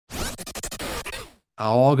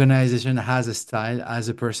Our organization has a style, has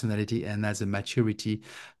a personality, and has a maturity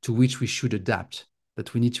to which we should adapt,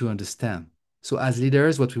 that we need to understand. So, as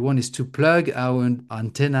leaders, what we want is to plug our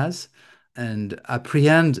antennas and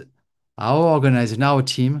apprehend our organization, our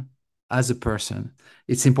team as a person.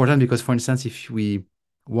 It's important because, for instance, if we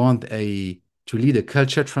want to lead a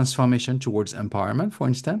culture transformation towards empowerment, for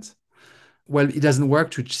instance, well, it doesn't work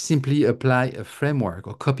to simply apply a framework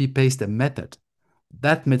or copy paste a method.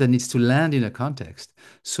 That method needs to land in a context.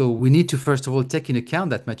 So we need to, first of all, take into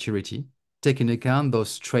account that maturity, take into account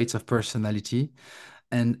those traits of personality,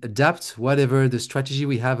 and adapt whatever the strategy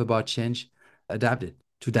we have about change, adapt it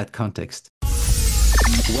to that context.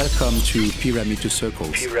 Welcome to Pyramid to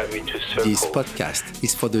Circles. Pyramid to Circles. This podcast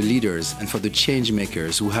is for the leaders and for the change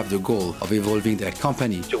makers who have the goal of evolving their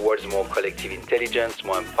company towards more collective intelligence,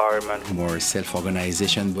 more empowerment, more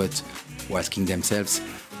self-organization, but who are asking themselves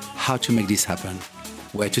how to make this happen,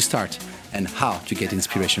 where to start, and how to get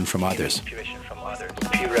inspiration from others.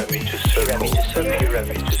 Pyramid to Circles.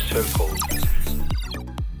 Pyramid to Circles.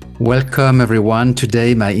 Welcome everyone.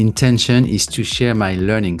 Today my intention is to share my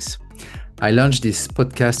learnings. I launched this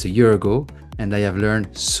podcast a year ago and I have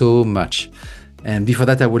learned so much. And before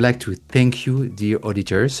that, I would like to thank you, dear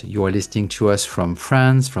auditors. You are listening to us from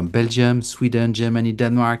France, from Belgium, Sweden, Germany,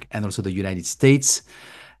 Denmark, and also the United States.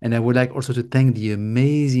 And I would like also to thank the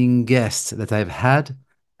amazing guests that I've had,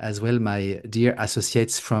 as well my dear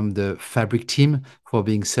associates from the Fabric team for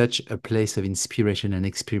being such a place of inspiration and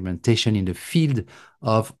experimentation in the field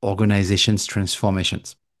of organizations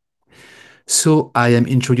transformations. So I am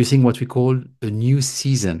introducing what we call a new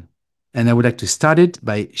season. And I would like to start it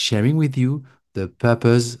by sharing with you the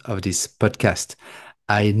purpose of this podcast.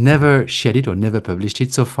 I never shared it or never published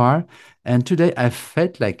it so far. And today I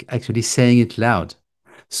felt like actually saying it loud.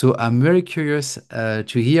 So I'm very curious to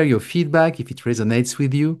hear your feedback, if it resonates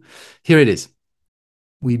with you. Here it is.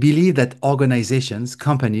 We believe that organizations,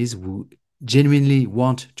 companies who genuinely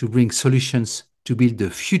want to bring solutions to build the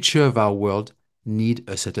future of our world need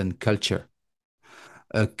a certain culture.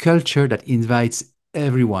 A culture that invites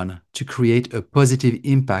everyone to create a positive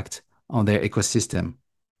impact on their ecosystem.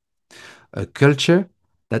 A culture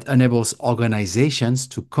that enables organizations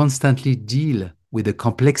to constantly deal with the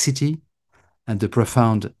complexity and the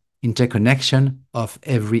profound interconnection of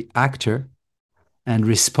every actor and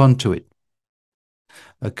respond to it.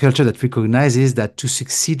 A culture that recognizes that to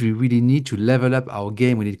succeed, we really need to level up our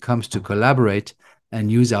game when it comes to collaborate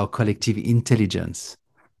and use our collective intelligence.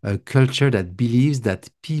 A culture that believes that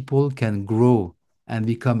people can grow and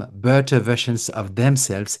become better versions of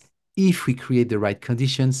themselves if we create the right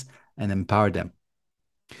conditions and empower them.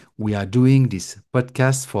 We are doing this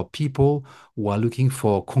podcast for people who are looking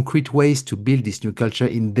for concrete ways to build this new culture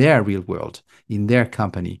in their real world, in their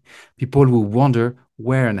company. People who wonder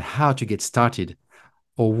where and how to get started,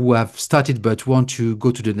 or who have started but want to go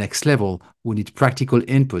to the next level, who need practical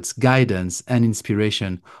inputs, guidance, and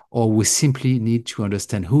inspiration, or who simply need to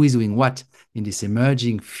understand who is doing what in this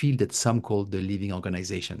emerging field that some call the living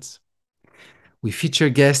organizations. We feature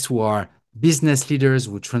guests who are business leaders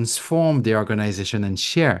who transform their organization and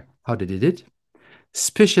share how they did it,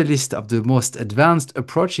 specialists of the most advanced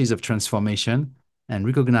approaches of transformation, and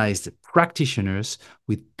recognized practitioners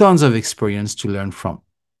with tons of experience to learn from.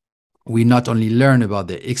 We not only learn about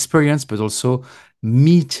their experience, but also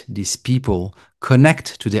meet these people,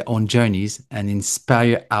 connect to their own journeys, and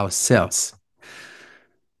inspire ourselves.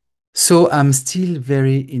 So I'm still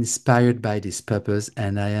very inspired by this purpose,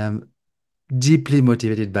 and I am deeply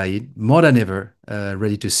motivated by it, more than ever,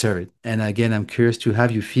 ready to serve it. And again, I'm curious to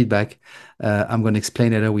have your feedback. I'm going to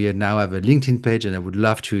explain later. We now have a LinkedIn page, and I would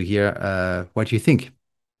love to hear what you think.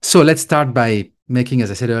 So let's start by making,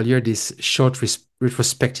 as I said earlier, this short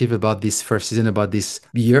retrospective about this first season, about this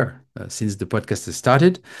year since the podcast has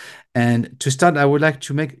started. And to start, I would like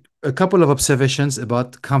to make a couple of observations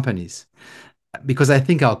about companies, because I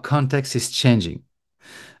think our context is changing.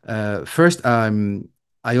 First,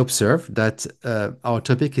 I observe that our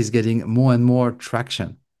topic is getting more and more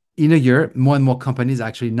traction. In a year, more and more companies are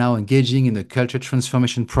actually now engaging in a culture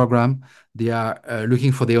transformation program. They are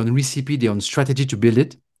looking for their own recipe, their own strategy to build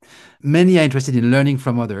it. Many are interested in learning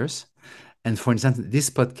from others. And for instance, this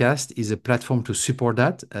podcast is a platform to support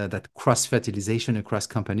that cross-fertilization across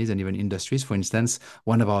companies and even industries. For instance,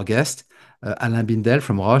 one of our guests, Alain Bindel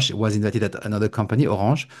from Roche, was invited at another company,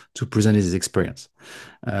 Orange, to present his experience.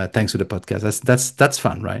 Thanks to the podcast. That's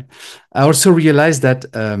fun, right? I also realized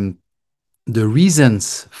that the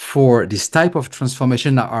reasons for this type of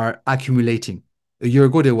transformation are accumulating. A year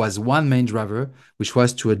ago, there was one main driver, which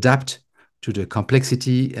was to adapt to the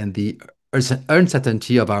complexity and the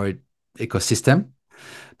uncertainty of our ecosystem.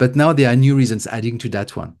 But now there are new reasons adding to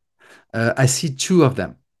that one. I see two of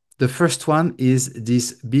them. The first one is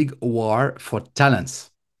this big war for talents.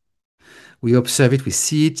 We observe it, we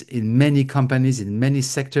see it in many companies, in many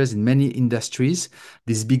sectors, in many industries.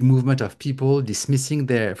 This big movement of people dismissing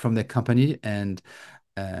from their company and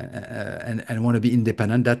want to be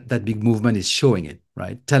independent. That big movement is showing it,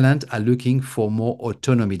 right? Talent are looking for more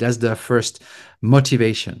autonomy. That's their first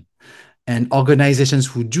motivation. And organizations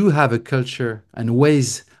who do have a culture and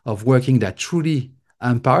ways of working that truly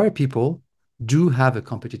empower people do have a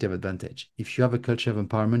competitive advantage. If you have a culture of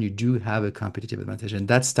empowerment, you do have a competitive advantage. And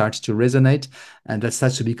that starts to resonate and that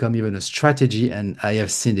starts to become even a strategy. And I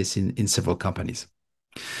have seen this in several companies.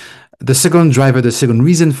 The second driver, the second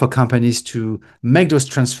reason for companies to make those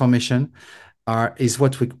transformations is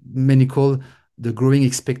what many call the growing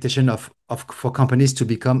expectation for companies to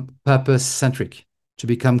become purpose-centric, to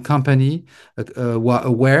become company who are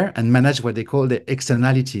aware and manage what they call the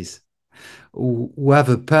externalities, who have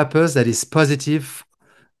a purpose that is positive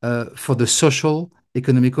for the social,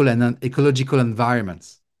 economical, and ecological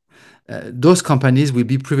environments. Those companies will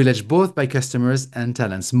be privileged both by customers and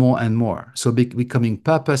talents more and more. So becoming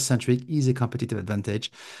purpose-centric is a competitive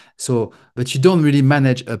advantage. But you don't really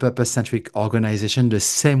manage a purpose-centric organization the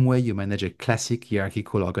same way you manage a classic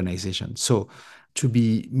hierarchical organization. So to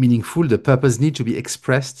be meaningful, the purpose needs to be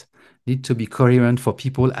expressed, need to be coherent for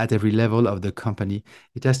people at every level of the company.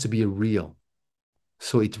 It has to be real.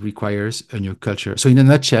 So it requires a new culture. So in a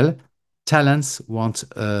nutshell, talents want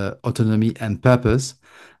autonomy and purpose.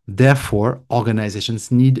 Therefore,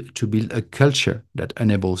 organizations need to build a culture that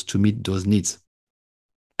enables to meet those needs.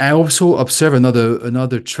 I also observe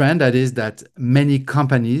another trend, that is that many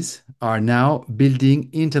companies are now building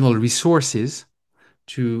internal resources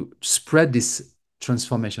to spread this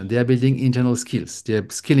transformation. They are building internal skills. They're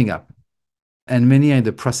skilling up. And many are in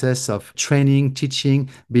the process of training, teaching,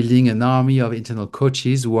 building an army of internal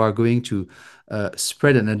coaches who are going to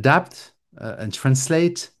spread and adapt and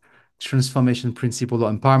translate transformation principles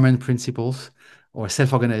or empowerment principles or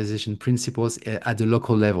self-organization principles at the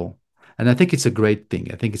local level. And I think it's a great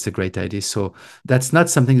thing. I think it's a great idea. So that's not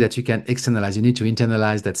something that you can externalize. You need to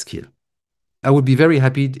internalize that skill. I would be very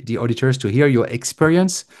happy, the auditors, to hear your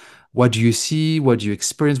experience. What do you see? What do you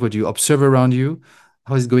experience? What do you observe around you?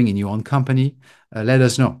 How is it going in your own company? Let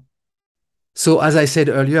us know. So as I said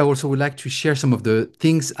earlier, I also would like to share some of the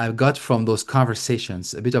things I've got from those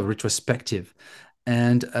conversations, a bit of retrospective.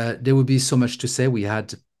 And there would be so much to say. We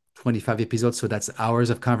had 25 episodes, so that's hours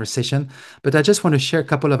of conversation. But I just want to share a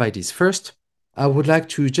couple of ideas. First, I would like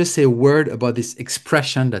to just say a word about this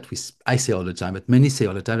expression that I say all the time, but many say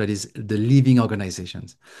all the time, that is the living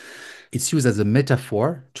organizations. It's used as a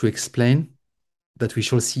metaphor to explain that we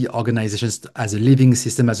shall see organizations as a living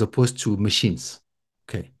system as opposed to machines.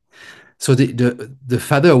 Okay. So the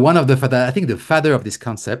father, one of the father, I think the father of this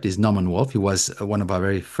concept is Norman Wolfe. He was one of our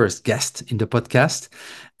very first guests in the podcast,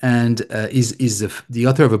 and is the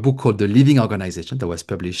author of a book called The Living Organization that was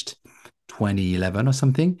published 2011 or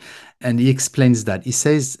something. And he explains that.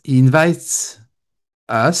 He invites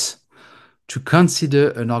us to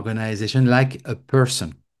consider an organization like a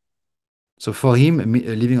person. So for him,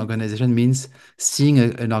 a living organization means seeing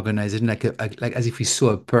an organization like as if we saw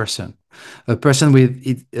a person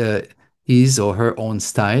with his or her own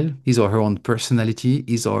style, his or her own personality,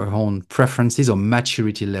 his or her own preferences or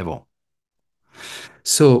maturity level.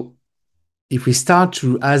 So if we start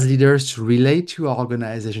to, as leaders, to relate to our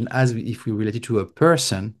organization if we relate it to a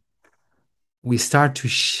person, we start to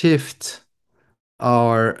shift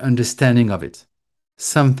our understanding of it.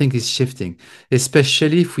 Something is shifting,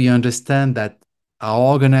 especially if we understand that our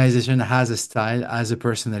organization has a style, has a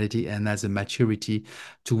personality, and has a maturity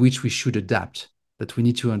to which we should adapt, that we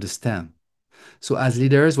need to understand. So as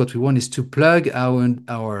leaders, what we want is to plug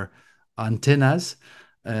our antennas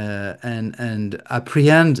and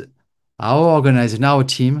apprehend our organization, our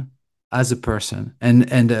team as a person.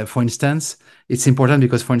 And for instance, it's important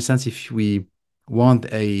because, for instance, if we want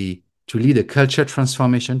to lead a culture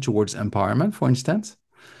transformation towards empowerment, for instance,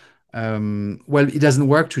 well, it doesn't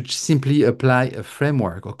work to simply apply a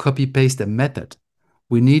framework or copy paste a method.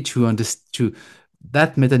 We need to understand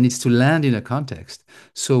that method needs to land in a context.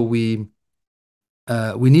 So we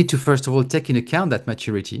need to, first of all, take in account that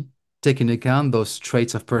maturity, take in account those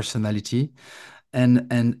traits of personality,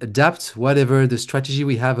 and adapt whatever the strategy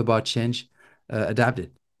we have about change, adapt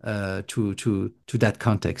it to that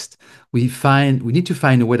context. We need to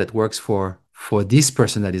find a way that works for this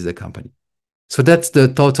person that is the company. So that's the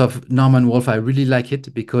thought of Norman Wolfe. I really like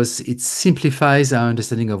it because it simplifies our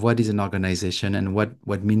understanding of what is an organization and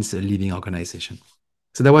what means a living organization.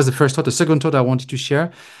 So that was the first thought. The second thought I wanted to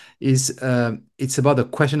share is it's about a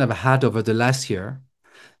question I've had over the last year,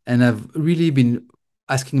 and I've really been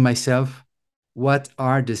asking myself, what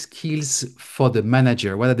are the skills for the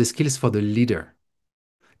manager? What are the skills for the leader?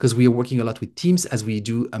 Because we are working a lot with teams as we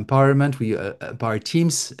do empowerment. We empower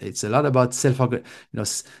teams. It's a lot about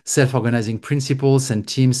self-organizing principles, and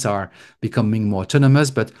teams are becoming more autonomous.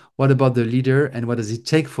 But what about the leader, and what does it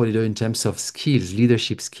take for leader in terms of skills,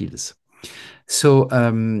 leadership skills? So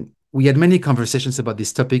we had many conversations about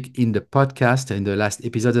this topic in the podcast in the last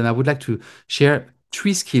episode, and I would like to share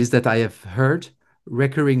three skills that I have heard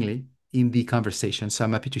recurringly in the conversation. So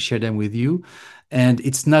I'm happy to share them with you. And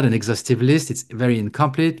it's not an exhaustive list; it's very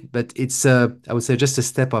incomplete, but it's I would say just a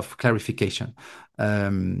step of clarification.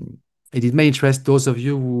 Um, and it may interest those of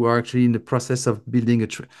you who are actually in the process of building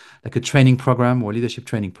like a training program or leadership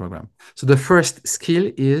training program. So the first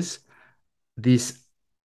skill is this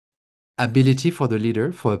ability for the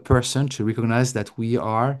leader, for a person to recognize that we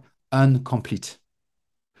are incomplete.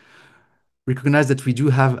 Recognize that we do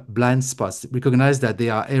have blind spots. Recognize that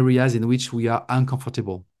there are areas in which we are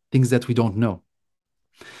uncomfortable, things that we don't know.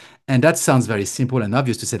 And that sounds very simple and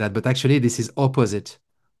obvious to say that, but actually this is opposite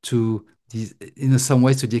to in some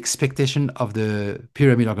ways to the expectation of the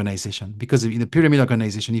pyramid organization. Because in a pyramid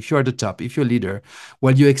organization, if you're at the top, if you're a leader,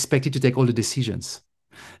 well, you're expected to take all the decisions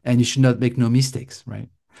and you should not make no mistakes, right?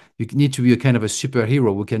 You need to be a kind of a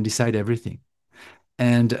superhero who can decide everything.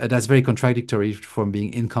 And that's very contradictory from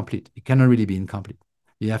being incomplete. You cannot really be incomplete.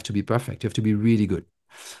 You have to be perfect. You have to be really good.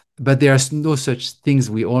 But there are no such things.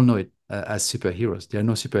 We all know it as superheroes. There are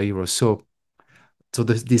no superheroes. So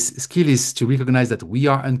this skill is to recognize that we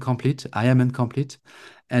are incomplete. I am incomplete.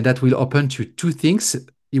 And that will open to two things.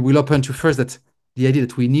 It will open to first that the idea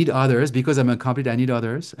that we need others. Because I'm incomplete, I need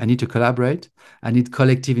others. I need to collaborate. I need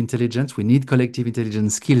collective intelligence. We need collective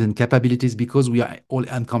intelligence skills and capabilities because we are all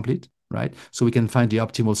incomplete, right? So we can find the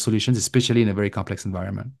optimal solutions, especially in a very complex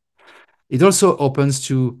environment. It also opens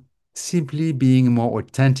to simply being more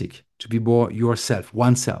authentic, to be more yourself,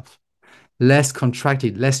 oneself, less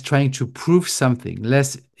contracted, less trying to prove something,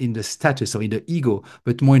 less in the status or in the ego,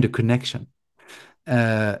 but more in the connection.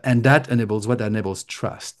 And that enables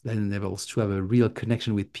trust. That enables to have a real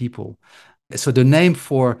connection with people. So the name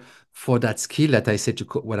for that skill that I said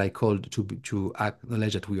what I called to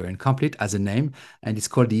acknowledge that we are incomplete as a name, and it's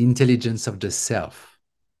called the intelligence of the self.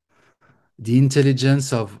 The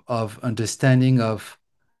intelligence of understanding of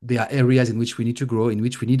there are areas in which we need to grow, in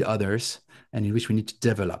which we need others, and in which we need to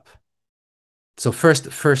develop. So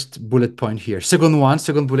first bullet point here.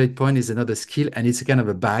 Second bullet point is another skill, and it's a kind of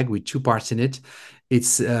a bag with two parts in it.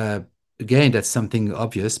 It's again, that's something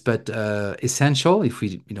obvious, but essential if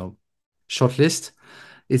we shortlist.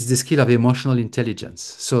 It's the skill of emotional intelligence.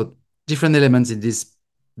 So different elements in this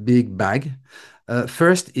big bag.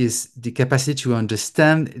 First is the capacity to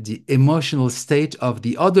understand the emotional state of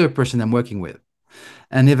the other person I'm working with,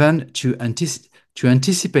 and even to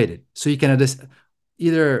anticipate it. So you can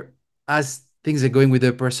either, as things are going with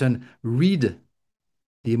the person, read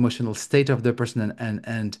the emotional state of the person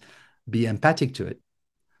and be empathic to it.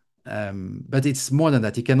 But it's more than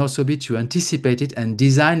that. It can also be to anticipate it and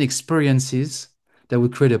design experiences that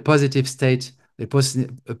would create a positive state, a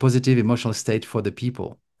positive emotional state for the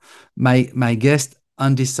people. My guest,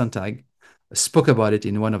 Andy Sontag, spoke about it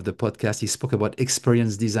in one of the podcasts. He spoke about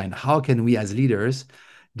experience design. How can we as leaders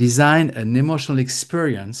design an emotional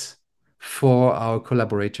experience for our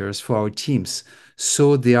collaborators, for our teams,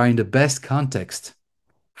 so they are in the best context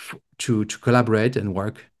to collaborate and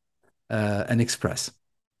work and express.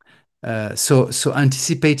 So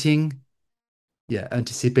anticipating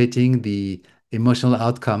the emotional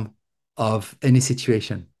outcome of any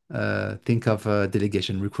situation. Think of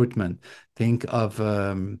delegation, recruitment. Think of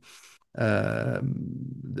the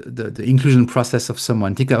inclusion process of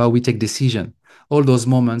someone. Think of how we take decision. All those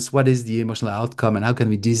moments. What is the emotional outcome, and how can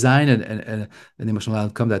we design an emotional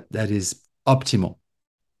outcome that is optimal?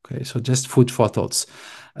 Okay, so just food for thoughts.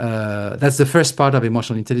 That's the first part of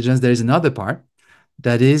emotional intelligence. There is another part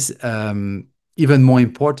that is even more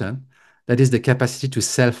important. That is the capacity to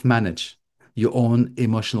self-manage your own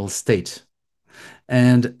emotional state.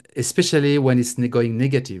 And especially when it's going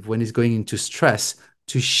negative, when it's going into stress,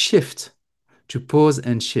 to shift, to pause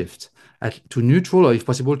and shift to neutral, or if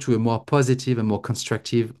possible, to a more positive and more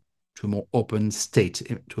constructive, to a more open state,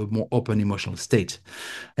 to a more open emotional state.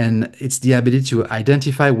 And it's the ability to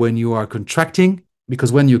identify when you are contracting,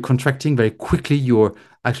 because when you're contracting very quickly, you're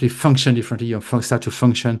actually function differently. You start to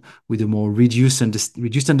function with a more reduced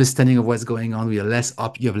understanding of what's going on. You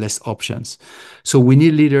have less options. So we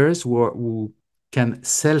need leaders who can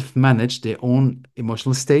self-manage their own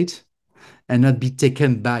emotional state and not be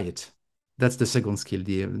taken by it. That's the second skill.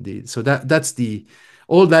 So that's the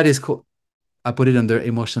all that is called. I put it under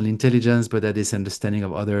emotional intelligence, but that is understanding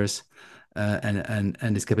of others, and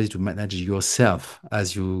this capacity to manage yourself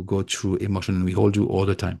as you go through emotion, and we all do all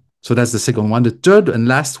the time. So that's the second one. The third and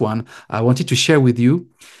last one I wanted to share with you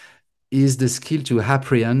is the skill to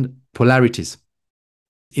apprehend polarities.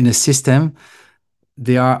 In a system,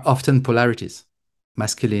 there are often polarities: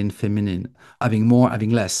 masculine, feminine, having more,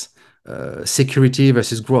 having less, security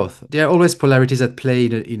versus growth. There are always polarities at play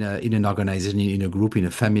in an organization, in a group, in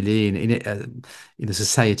a family, in a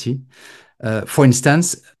society. For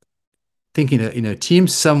instance, think in a team,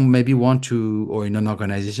 some maybe want to, or in an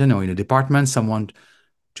organization or in a department, some want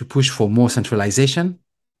to push for more centralization,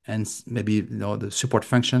 and maybe the support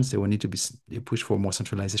functions, they will need to be push for more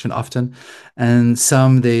centralization often, and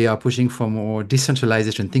some they are pushing for more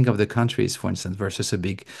decentralization. Think of the countries, for instance, versus a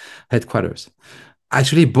big headquarters.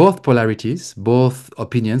 Actually, both polarities, both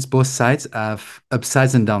opinions, both sides have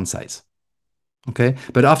upsides and downsides. Okay,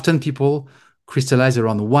 but often people crystallize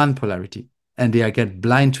around one polarity, and they get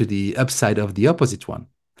blind to the upside of the opposite one,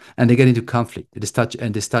 and they get into conflict.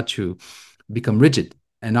 They start to become rigid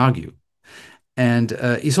and argue. And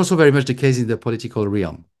it's also very much the case in the political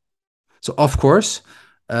realm. So of course,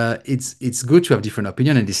 it's good to have different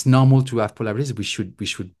opinion, and it's normal to have polarities. We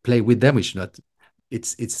should play with them. We should not.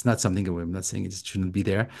 It's not something that I'm not saying it shouldn't be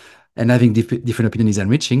there. And having different opinion is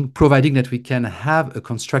enriching, providing that we can have a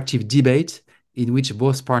constructive debate in which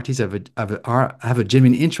both parties have a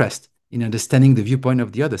genuine interest in understanding the viewpoint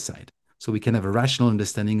of the other side. So we can have a rational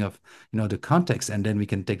understanding of the context, and then we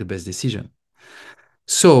can take the best decision.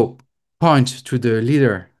 So point to the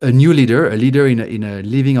leader. A leader in a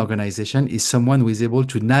living organization is someone who is able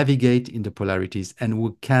to navigate in the polarities and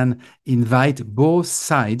who can invite both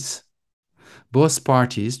sides, both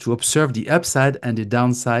parties, to observe the upside and the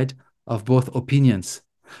downside of both opinions.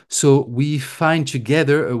 So we find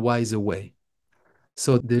together a wiser way.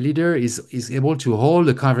 So the leader is able to hold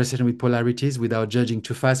a conversation with polarities without judging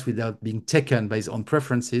too fast, without being taken by his own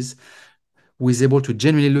preferences, who is able to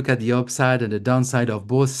genuinely look at the upside and the downside of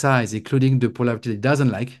both sides, including the polarity that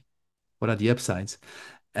doesn't like. What are the upsides?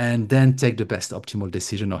 And then take the best optimal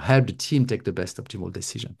decision, or help the team take the best optimal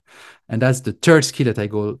decision. And that's the third skill that I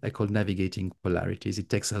call navigating polarities. It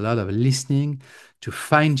takes a lot of listening to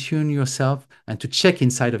fine-tune yourself and to check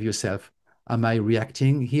inside of yourself. Am I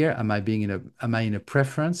reacting here? Am I in a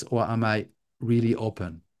preference, or am I really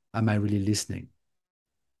open? Am I really listening?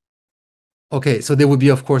 Okay, so there would be,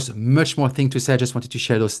 of course, much more thing to say. I just wanted to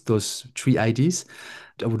share those three ideas.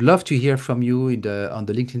 I would love to hear from you on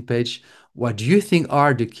the LinkedIn page. What do you think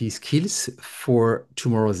are the key skills for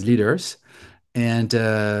tomorrow's leaders? And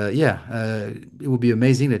it would be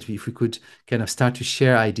amazing that if we could kind of start to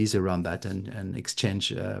share ideas around that and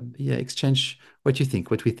exchange what you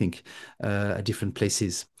think, what we think at different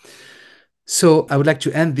places. So I would like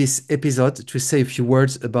to end this episode to say a few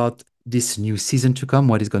words about this new season to come,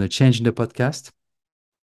 what is going to change in the podcast.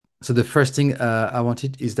 So the first thing I want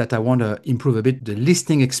to improve a bit the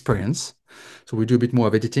listening experience. So we do a bit more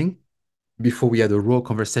of editing. Before we had a raw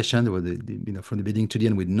conversation, from the beginning to the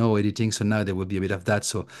end with no editing. So now there will be a bit of that.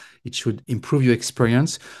 So it should improve your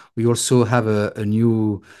experience. We also have a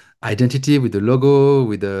new identity with the logo,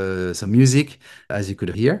 with some music, as you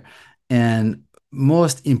could hear. And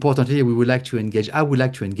most importantly, I would like to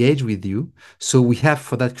engage with you. So we have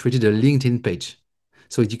for that created a LinkedIn page.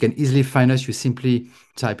 So you can easily find us. You simply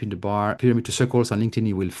type in the bar Pyramid to Circles on LinkedIn.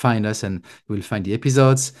 You will find us, and you will find the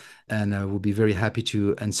episodes. And we'll be very happy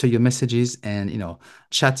to answer your messages and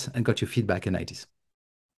chat and got your feedback and ideas.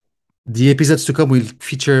 The episodes to come will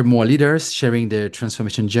feature more leaders sharing their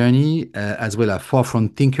transformation journey, as well as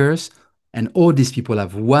forefront thinkers. And all these people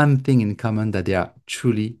have one thing in common, that they are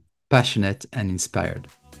truly passionate and inspired.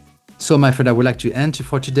 So, my friend, I would like to end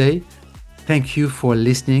for today. Thank you for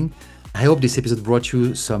listening. I hope this episode brought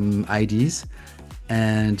you some ideas.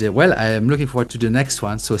 And I am looking forward to the next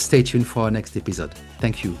one. So stay tuned for our next episode.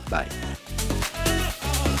 Thank you. Bye.